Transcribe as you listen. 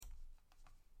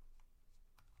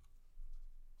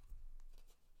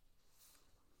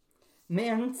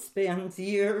Men spend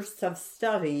years of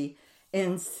study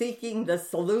in seeking the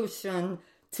solution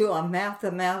to a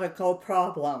mathematical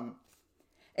problem,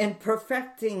 in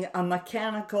perfecting a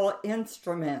mechanical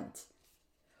instrument,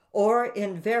 or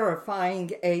in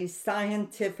verifying a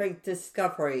scientific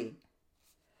discovery.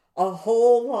 A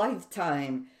whole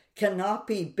lifetime cannot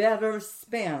be better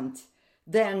spent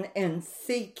than in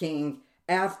seeking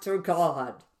after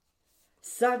God.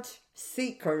 Such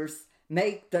seekers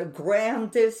make the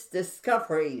grandest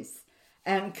discoveries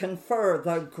and confer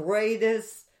the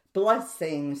greatest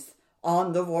blessings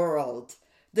on the world.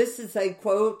 This is a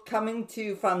quote coming to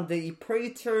you from the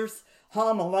Preacher's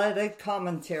Homiletic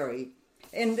Commentary.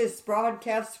 In this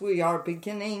broadcast, we are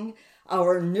beginning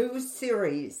our new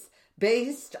series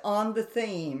based on the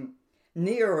theme,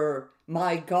 Nearer,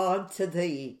 My God, to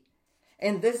Thee.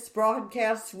 In this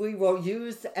broadcast, we will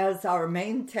use as our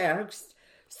main text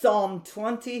Psalm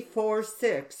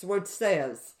 24:6, which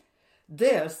says,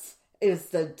 "This is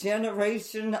the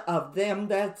generation of them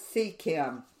that seek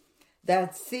Him,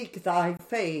 that seek Thy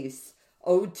face,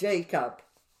 O Jacob."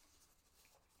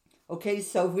 Okay,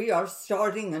 so we are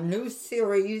starting a new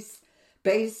series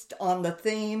based on the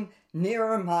theme,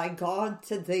 Nearer, My God,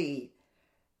 to Thee.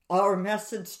 Our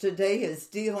message today is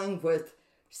dealing with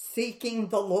seeking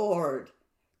the Lord.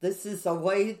 This is a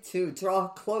way to draw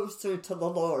closer to the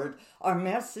Lord. Our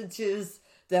messages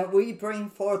that we bring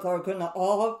forth are going to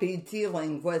all be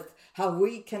dealing with how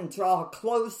we can draw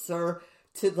closer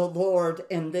to the Lord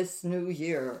in this new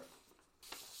year.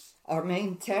 Our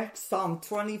main text, Psalm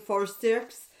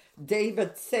 24:6,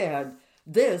 David said,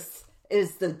 "This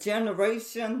is the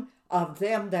generation of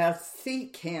them that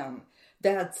seek Him,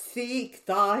 that seek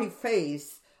Thy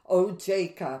face, O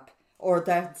Jacob," or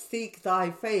that seek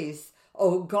Thy face,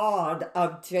 O God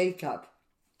of Jacob.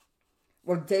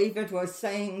 What David was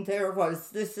saying there was,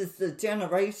 this is the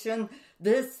generation,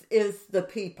 this is the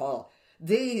people,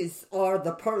 these are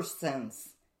the persons.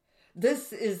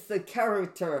 This is the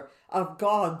character of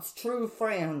God's true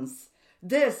friends.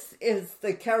 This is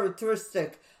the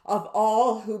characteristic of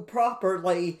all who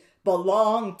properly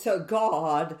belong to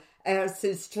God as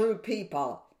His true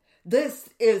people. This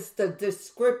is the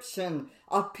description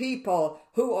of people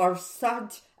who are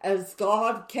such as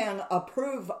God can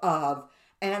approve of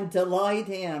and delight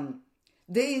in.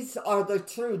 These are the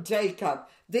true Jacob.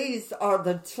 These are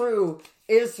the true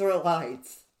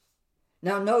Israelites.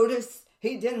 Now notice,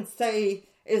 he didn't say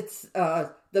it's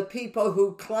the people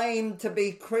who claim to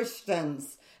be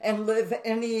Christians and live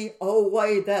any old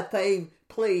way that they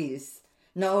please.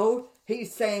 No,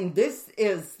 he's saying this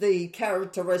is the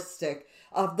characteristic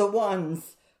of the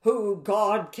ones who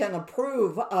God can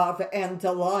approve of and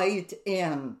delight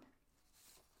in.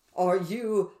 Are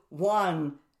you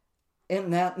one in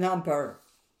that number?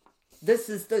 This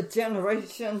is the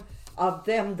generation of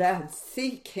them that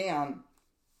seek Him.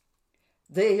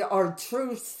 They are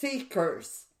true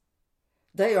seekers.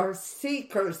 They are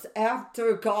seekers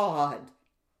after God.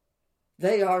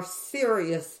 They are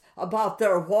serious about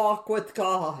their walk with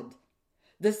God.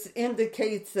 This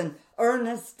indicates an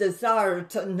earnest desire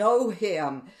to know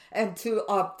Him and to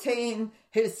obtain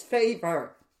His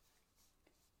favor.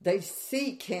 They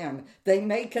seek Him. They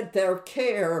make it their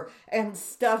care and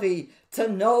study to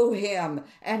know Him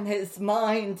and His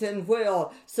mind and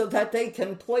will so that they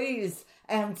can please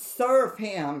and serve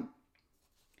Him.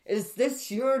 Is this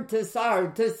your desire?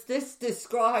 Does this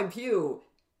describe you?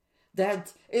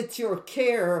 That it's your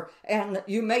care and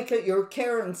you make it your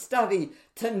care and study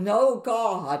to know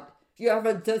God. You have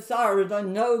a desire to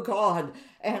know God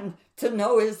and to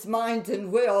know His mind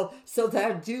and will so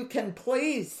that you can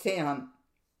please Him.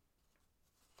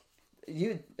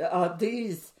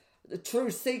 These true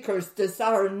seekers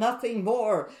desire nothing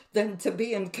more than to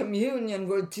be in communion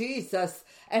with Jesus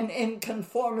and in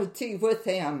conformity with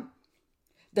Him.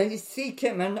 They seek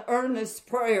Him in earnest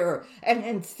prayer and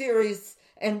in serious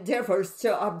endeavors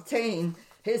to obtain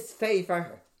His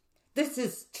favor. This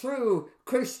is true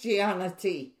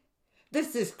Christianity.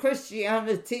 This is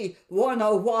Christianity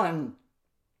 101.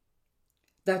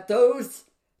 That those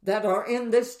that are in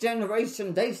this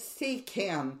generation, they seek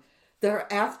Him.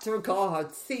 They're after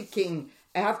God, seeking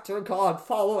after God,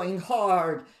 following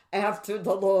hard after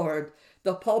the Lord.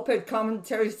 The pulpit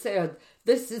commentary said,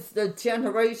 "This is the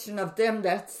generation of them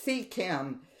that seek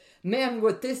Him." Men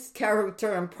with this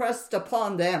character impressed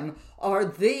upon them are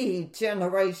the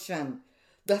generation,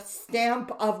 the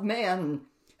stamp of men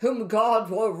whom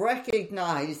God will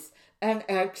recognize and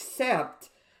accept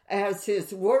as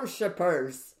His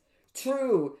worshipers,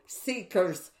 true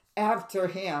seekers after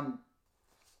Him.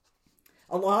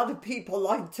 A lot of people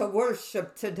like to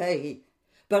worship today,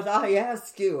 but I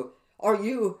ask you, are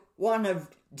you one of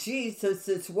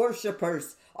Jesus'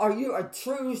 worshipers? Are you a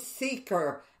true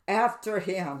seeker after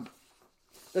him?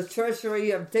 The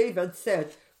Treasury of David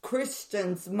said,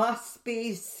 Christians must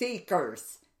be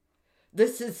seekers.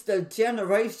 This is the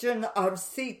generation of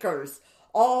seekers.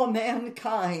 All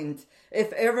mankind,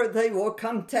 if ever they will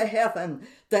come to heaven,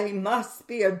 they must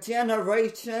be a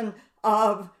generation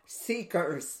of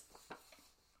seekers.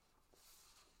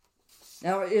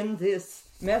 Now, in this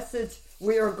message,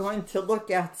 we are going to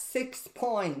look at 6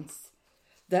 points,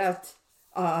 that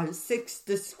 6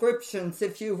 descriptions,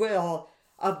 if you will,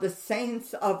 of the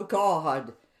saints of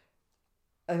God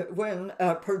when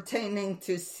pertaining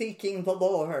to seeking the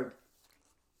Lord.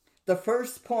 The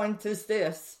first point is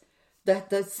this,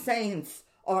 that the saints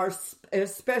are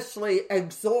especially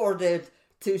exhorted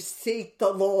to seek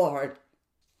the Lord.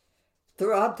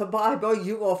 Throughout the Bible,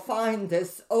 you will find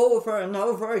this over and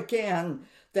over again,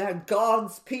 that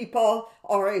God's people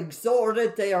are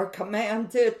exhorted, they are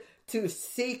commanded to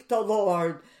seek the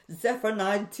Lord.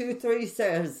 Zephaniah 2:3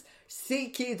 says,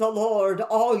 Seek ye the Lord,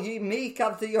 all ye meek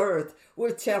of the earth,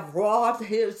 which have wrought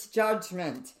his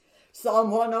judgment.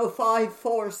 Psalm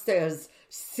 105:4 says,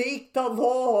 Seek the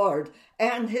Lord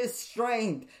and his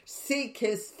strength, seek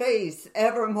his face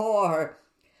evermore.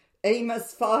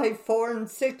 Amos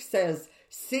 5:4-6 says,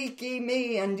 Seek ye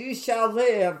me, and ye shall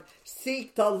live.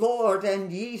 Seek the Lord,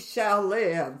 and ye shall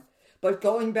live. But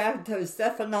going back to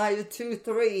Zephaniah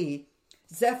 2:3,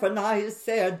 Zephaniah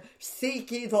said,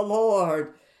 Seek ye the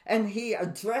Lord. And he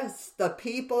addressed the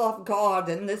people of God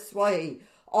in this way,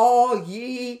 all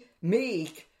ye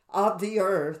meek of the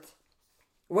earth.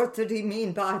 What did he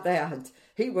mean by that?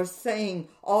 He was saying,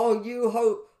 all you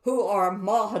who are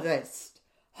modest,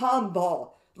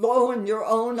 humble, low in your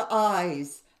own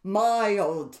eyes,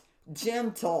 mild,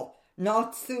 gentle,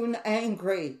 not soon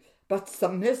angry, but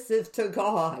submissive to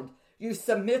God. You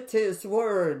submit to his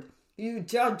word. You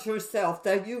judge yourself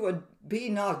that you would be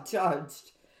not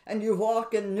judged. And you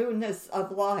walk in newness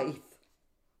of life.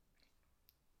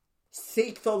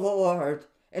 Seek the Lord.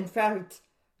 In fact,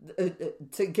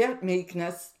 to get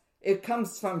meekness, it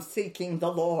comes from seeking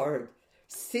the Lord.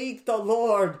 Seek the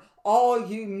Lord, all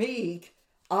you meek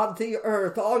of the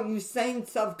earth, all you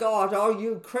saints of God, all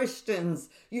you Christians,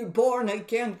 you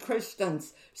born-again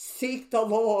Christians. Seek the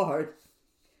Lord.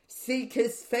 Seek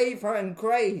his favor and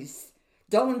grace.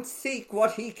 Don't seek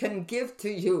what he can give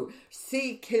to you.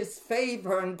 Seek his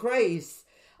favor and grace.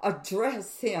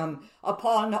 Address him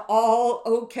upon all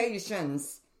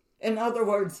occasions. In other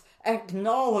words,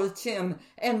 acknowledge him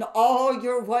in all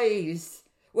your ways,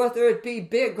 whether it be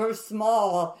big or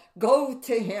small. Go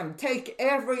to him. Take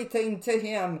everything to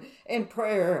him in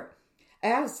prayer.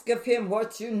 Ask of him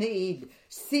what you need.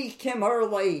 Seek him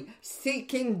early.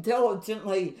 Seek him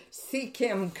diligently. Seek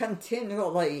him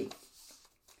continually.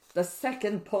 The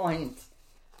second point,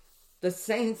 the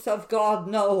saints of God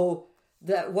know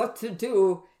that what to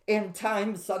do in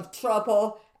times of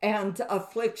trouble and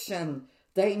affliction.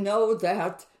 They know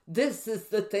that this is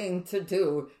the thing to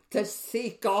do, to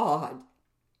seek God.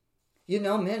 You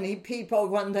know, many people,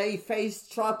 when they face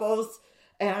troubles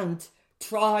and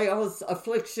trials,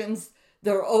 afflictions,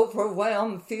 they're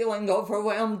overwhelmed, feeling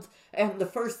overwhelmed, and the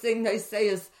first thing they say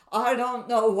is, I don't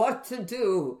know what to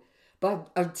do.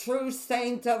 But a true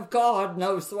saint of God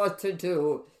knows what to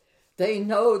do. They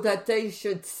know that they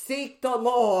should seek the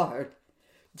Lord.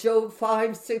 Job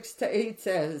 5:6-8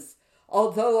 says,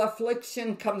 Although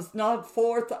affliction comes not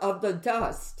forth of the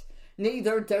dust,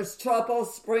 neither does trouble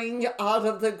spring out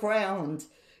of the ground,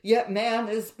 yet man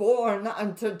is born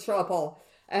unto trouble,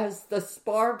 as the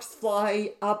sparks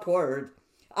fly upward.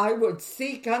 I would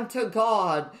seek unto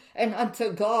God, and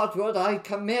unto God would I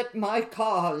commit my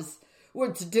cause,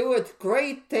 which doeth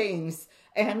great things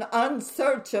and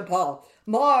unsearchable,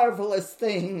 marvelous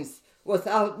things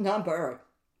without number.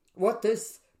 What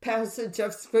this passage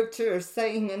of Scripture is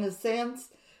saying, in a sense,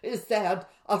 is that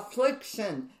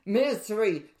affliction,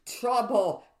 misery,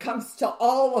 trouble comes to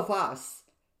all of us.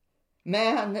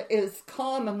 Man is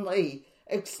commonly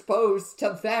exposed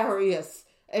to various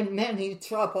and many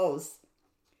troubles.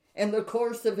 In the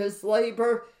course of his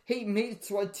labor, he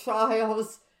meets with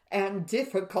trials and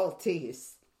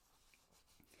difficulties.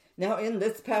 Now, in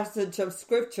this passage of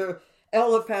Scripture,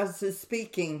 Eliphaz is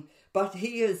speaking, but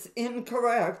he is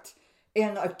incorrect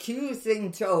in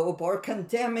accusing Job or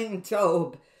condemning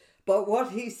Job. But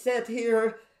what he said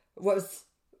here was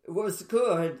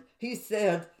good. He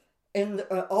said, in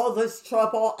all this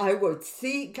trouble, I would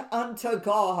seek unto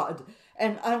God,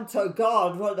 and unto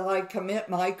God would I commit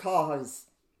my cause.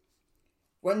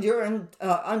 When you're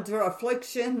under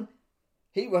affliction,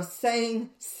 he was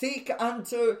saying, seek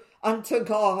unto unto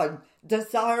God,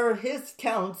 desire his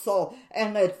counsel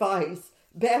and advice,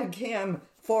 beg him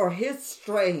for his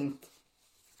strength.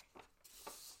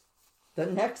 The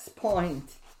next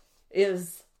point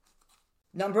is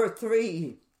number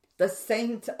 3. The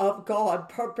saint of God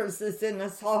purposes in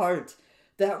his heart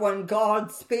that when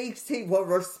God speaks, he will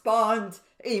respond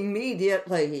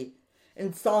immediately.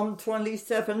 In Psalm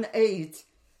 27:8,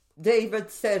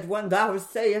 David said, when thou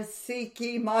sayest, seek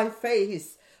ye my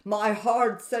face, my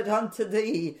heart said unto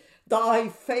thee, thy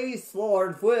face,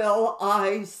 Lord, will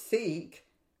I seek.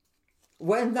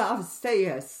 When thou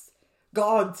sayest,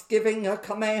 God's giving a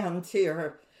command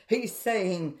here. He's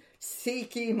saying,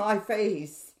 seek ye my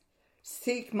face,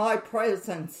 seek my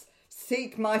presence,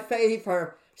 seek my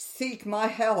favor, seek my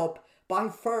help by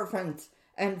fervent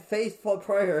and faithful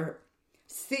prayer.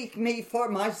 Seek me for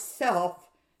myself,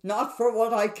 not for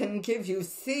what I can give you.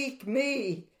 Seek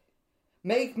me.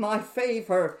 Make my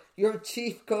favor your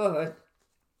chief good.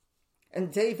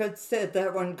 And David said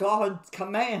that when God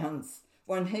commands,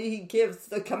 when he gives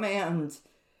the command,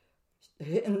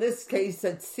 in this case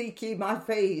it's seek ye my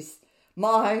face,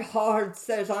 my heart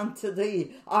said unto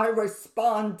thee, I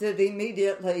responded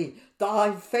immediately,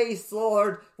 thy face,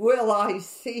 Lord, will I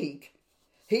seek.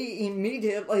 He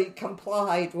immediately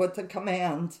complied with the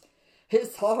command.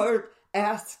 His heart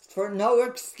asked for no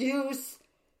excuse.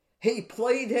 He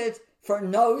pleaded for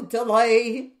no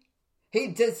delay. He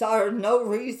desired no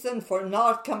reason for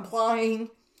not complying,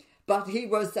 but he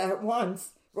was at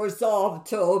once resolved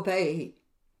to obey.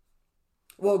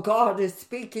 Well, God is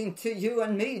speaking to you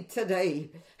and me today.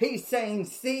 He's saying,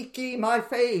 seek ye my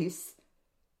face.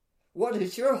 What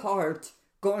is your heart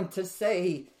going to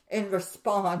say in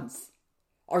response?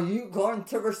 Are you going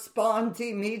to respond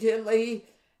immediately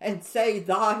and say,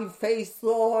 thy face,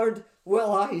 Lord,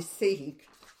 will I seek?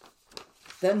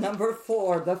 Then number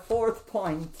 4, the fourth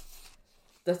point,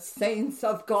 the saints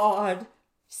of God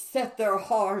set their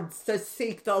hearts to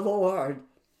seek the Lord.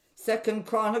 2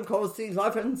 Chronicles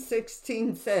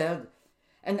 11:16 said,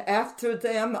 and after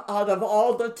them out of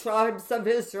all the tribes of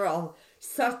Israel,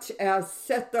 such as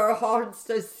set their hearts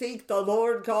to seek the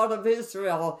Lord God of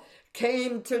Israel,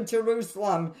 came to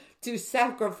Jerusalem to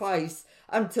sacrifice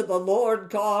unto the Lord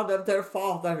God of their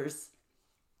fathers.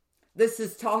 This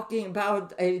is talking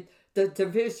about the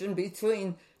division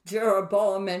between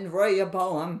Jeroboam and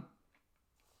Rehoboam.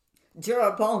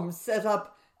 Jeroboam set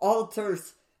up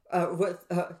altars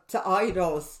to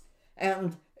idols,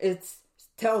 and it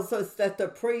tells us that the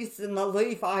priests and the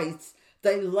Levites,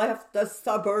 they left the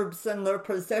suburbs and their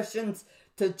possessions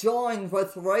to join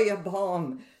with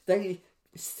Rehoboam. They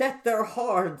set their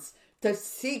hearts to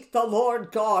seek the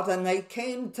Lord God, and they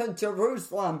came to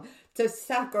Jerusalem to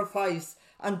sacrifice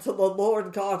unto the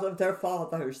Lord God of their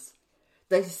fathers.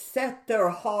 They set their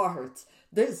hearts.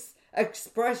 This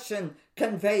expression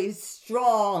conveys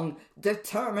strong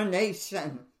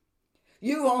determination.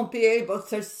 You won't be able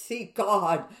to seek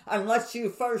God unless you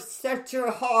first set your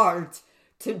heart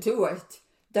to do it.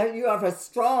 That you have a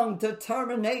strong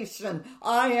determination.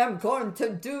 I am going to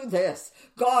do this.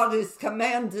 God is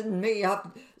commanding me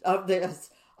of this.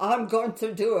 I'm going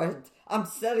to do it. I'm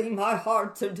setting my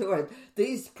heart to do it.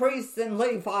 These priests and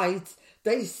Levites,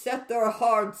 they set their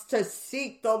hearts to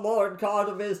seek the Lord God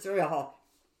of Israel.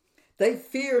 They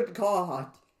feared God.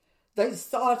 They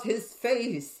sought his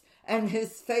face and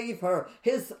his favor,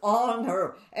 his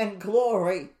honor and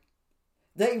glory.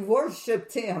 They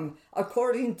worshipped him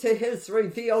according to his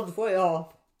revealed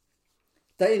will.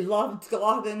 They loved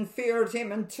God and feared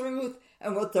him in truth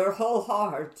and with their whole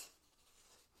heart.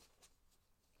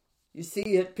 You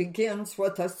see, it begins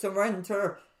with a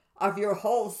surrender of your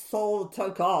whole soul to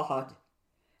God.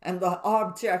 And the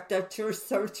object that you're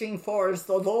searching for is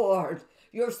the Lord.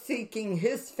 You're seeking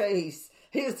his face,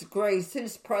 his grace,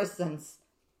 his presence.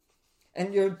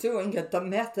 And you're doing it, the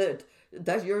method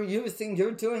that you're using,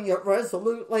 you're doing it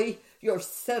resolutely. You're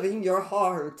setting your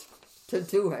heart to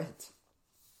do it.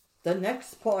 The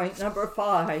next point, number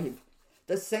 5,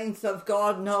 the saints of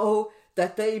God know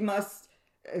that they must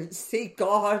seek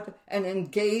God and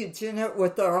engage in it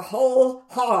with their whole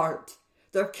heart.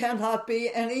 There cannot be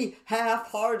any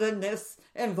half-heartedness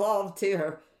involved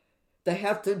here. They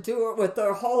have to do it with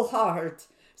their whole heart.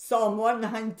 Psalm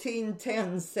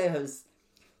 119:10 says,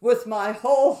 with my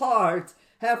whole heart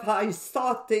have I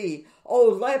sought thee. O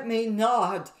let me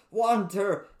not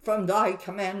wander from thy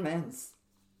commandments.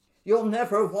 You'll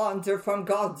never wander from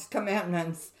God's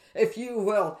commandments if you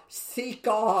will seek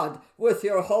God with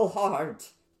your whole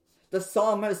heart. The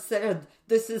psalmist said,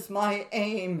 this is my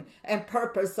aim and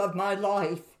purpose of my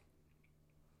life.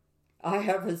 I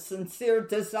have a sincere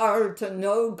desire to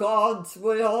know God's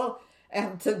will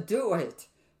and to do it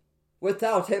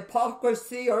without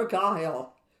hypocrisy or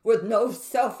guile, with no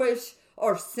selfish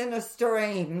or sinister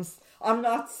aims. I'm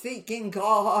not seeking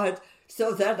God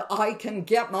so that I can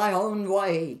get my own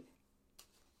way.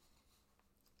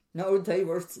 No,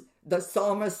 the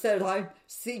psalmist said, I'm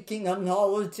seeking a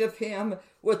knowledge of him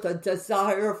with a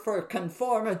desire for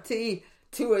conformity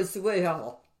to his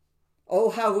will. Oh,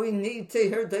 how we need to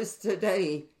hear this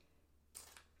today.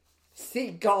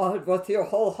 Seek God with your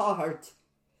whole heart.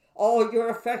 All your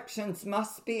affections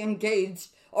must be engaged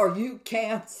or you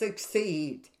can't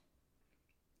succeed.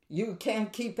 You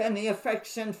can't keep any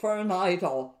affection for an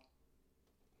idol.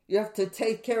 You have to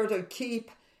take care to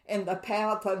keep in the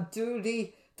path of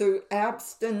duty through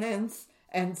abstinence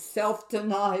and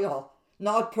self-denial,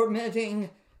 not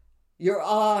permitting your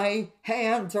eye,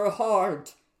 hand, or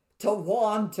heart to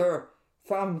wander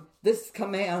from this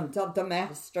command of the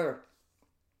Master.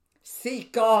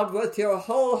 Seek God with your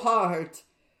whole heart.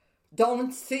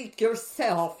 Don't seek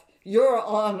yourself, your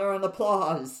honor and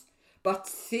applause, but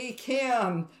seek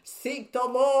him, seek the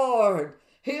Lord,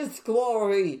 his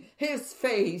glory, his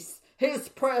face, his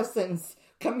presence,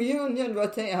 communion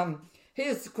with him,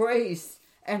 his grace,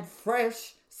 and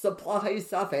fresh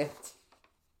supplies of it.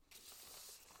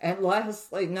 And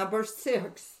lastly, number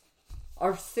 6,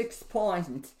 our 6th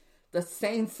point, the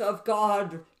saints of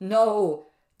God know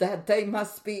that they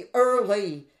must be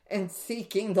early in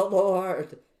seeking the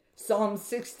Lord. Psalm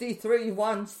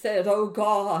 63:1 said, O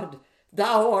God,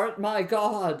 thou art my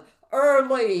God,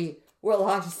 early will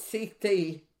I seek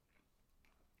thee.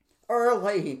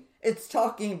 Early, it's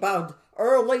talking about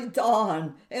early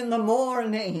dawn in the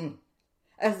morning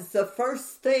as the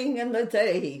first thing in the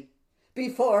day,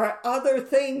 before other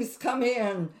things come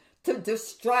in to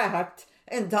distract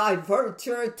and divert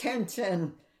your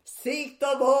attention. Seek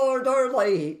the Lord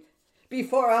early,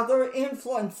 before other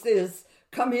influences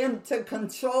come in to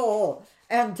control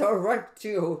and direct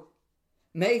you.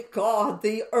 Make God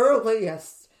the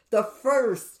earliest, the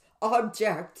first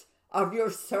object of your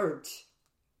search.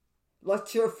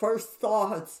 Let your first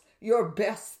thoughts, your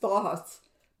best thoughts,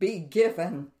 be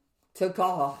given to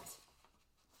God.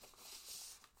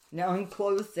 Now in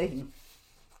closing,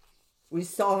 we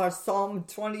saw our Psalm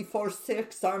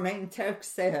 24:6, our main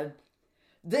text said,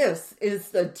 this is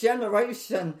the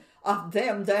generation of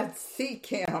them that seek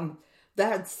him,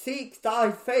 that seek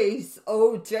thy face,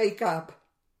 O Jacob.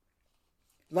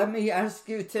 Let me ask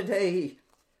you today,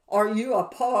 are you a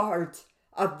part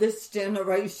of this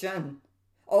generation?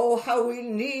 Oh, how we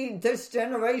need this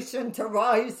generation to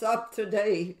rise up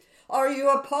today. Are you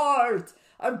a part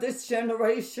of this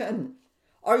generation?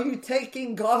 Are you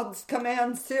taking God's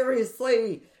command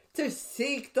seriously to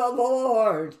seek the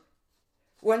Lord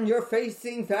when you're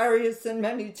facing various and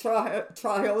many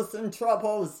trials and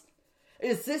troubles?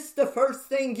 Is this the first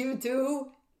thing you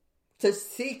do? To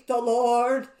seek the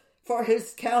Lord for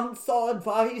his counsel,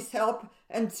 advice, help,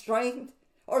 and strength?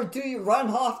 Or do you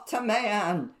run off to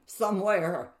man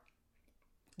somewhere?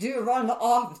 Do you run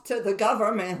off to the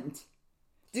government?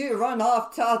 Do you run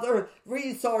off to other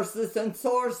resources and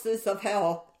sources of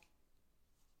help?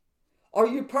 Are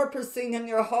you purposing in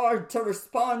your heart to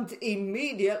respond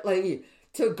immediately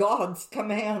to God's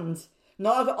commands,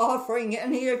 not offering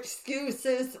any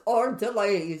excuses or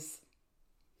delays?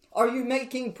 Are you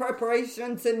making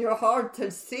preparations in your heart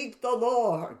to seek the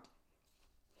Lord?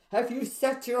 Have you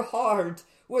set your heart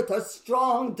with a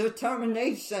strong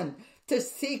determination to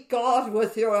seek God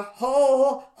with your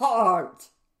whole heart?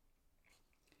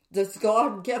 Does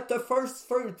God get the first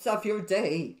fruits of your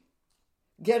day?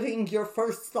 Getting your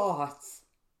first thoughts?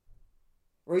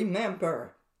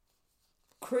 Remember,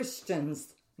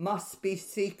 Christians must be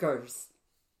seekers.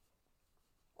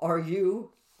 Are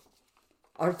you?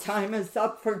 Our time is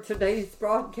up for today's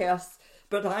broadcast,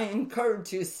 but I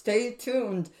encourage you, stay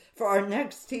tuned for our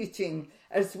next teaching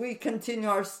as we continue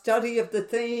our study of the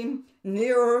theme,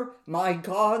 Nearer, My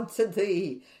God, to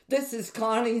Thee. This is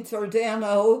Connie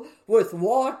Giordano with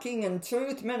Walking in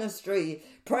Truth Ministry,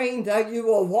 praying that you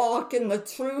will walk in the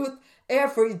truth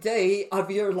every day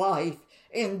of your life.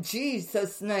 In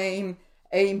Jesus' name,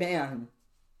 amen.